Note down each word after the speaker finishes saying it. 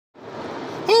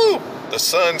The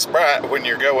sun's bright when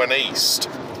you're going east.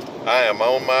 I am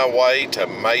on my way to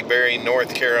Mayberry,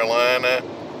 North Carolina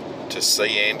to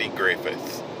see Andy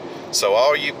Griffith. So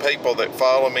all you people that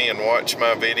follow me and watch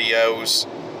my videos,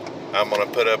 I'm going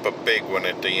to put up a big one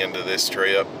at the end of this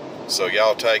trip. So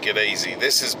y'all take it easy.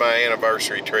 This is my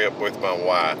anniversary trip with my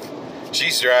wife.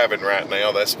 She's driving right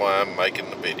now, that's why I'm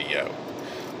making the video.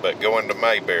 But going to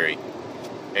Mayberry,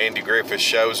 Andy Griffith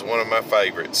show's one of my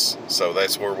favorites, so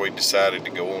that's where we decided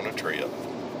to go on a trip.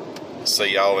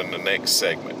 See y'all in the next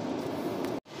segment.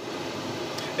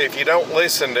 If you don't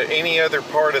listen to any other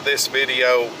part of this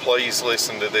video, please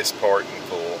listen to this part in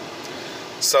full.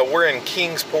 So we're in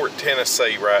Kingsport,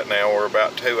 Tennessee right now. We're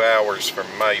about 2 hours from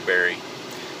Mayberry.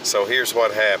 So here's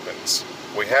what happens.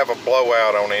 We have a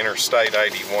blowout on Interstate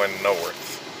 81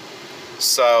 North.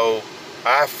 So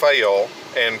I fell,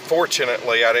 and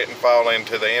fortunately I didn't fall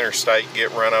into the interstate,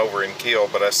 get run over and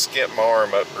killed, but I skinned my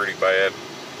arm up pretty bad.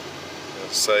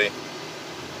 Let's see.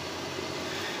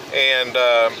 And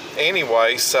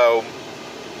anyway, so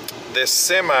this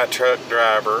semi-truck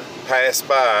driver passed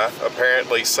by,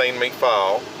 apparently seen me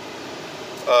fall.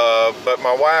 But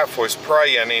my wife was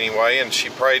praying anyway, and she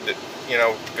prayed that, you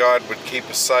know, God would keep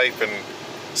us safe and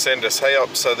send us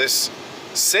help. So this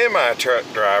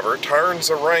semi-truck driver turns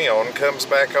around, comes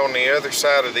back on the other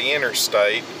side of the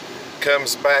interstate,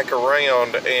 comes back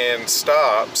around and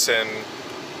stops and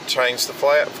changed the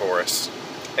flat for us.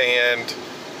 And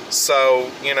so,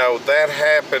 you know, that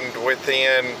happened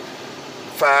within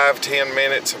 5-10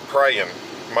 minutes of praying,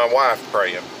 my wife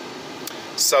praying.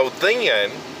 So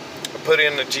then I put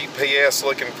in the GPS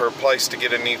looking for a place to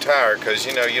get a new tire, because,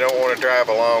 you know, you don't want to drive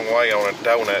a long way on a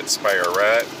donut spare,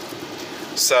 right?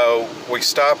 So we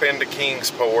stop into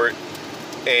Kingsport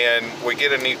and we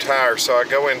get a new tire. So I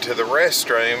go into the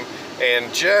restroom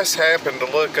and just happen to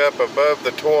look up above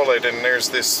the toilet, and there's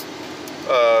this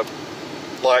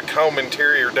like home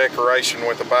interior decoration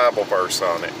with a Bible verse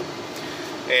on it.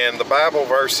 And the Bible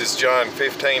verse is John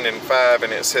 15:5,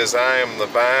 and it says, I am the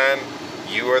vine,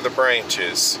 you are the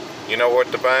branches. You know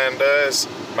what the vine does?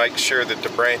 Makes sure that the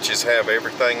branches have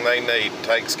everything they need and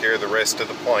takes care of the rest of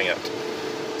the plant.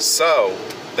 So,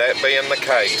 that being the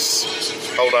case,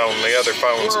 hold on, the other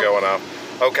phone's going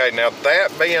off. Okay, now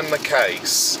that being the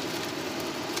case,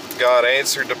 God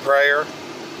answered the prayer.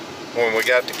 When we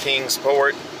got to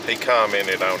Kingsport, He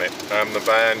commented on it. I'm the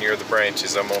vine, you're the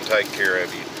branches, I'm going to take care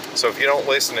of you. So if you don't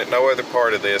listen at no other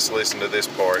part of this, listen to this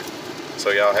part. So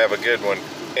y'all have a good one,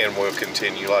 and we'll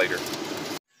continue later.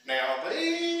 Now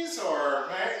these are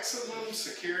maximum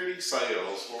security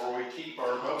cells where we keep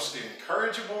our most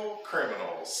incorrigible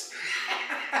criminals.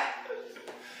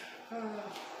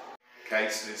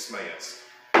 Case dismissed.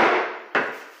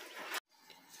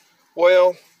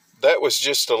 Well, that was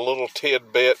just a little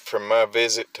tidbit from my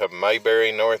visit to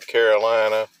Mayberry, North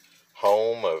Carolina,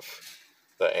 home of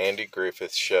the Andy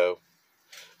Griffith Show.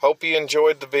 Hope you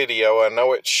enjoyed the video. I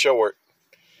know it's short,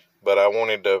 but I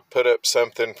wanted to put up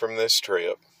something from this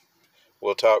trip.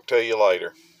 We'll talk to you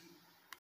later.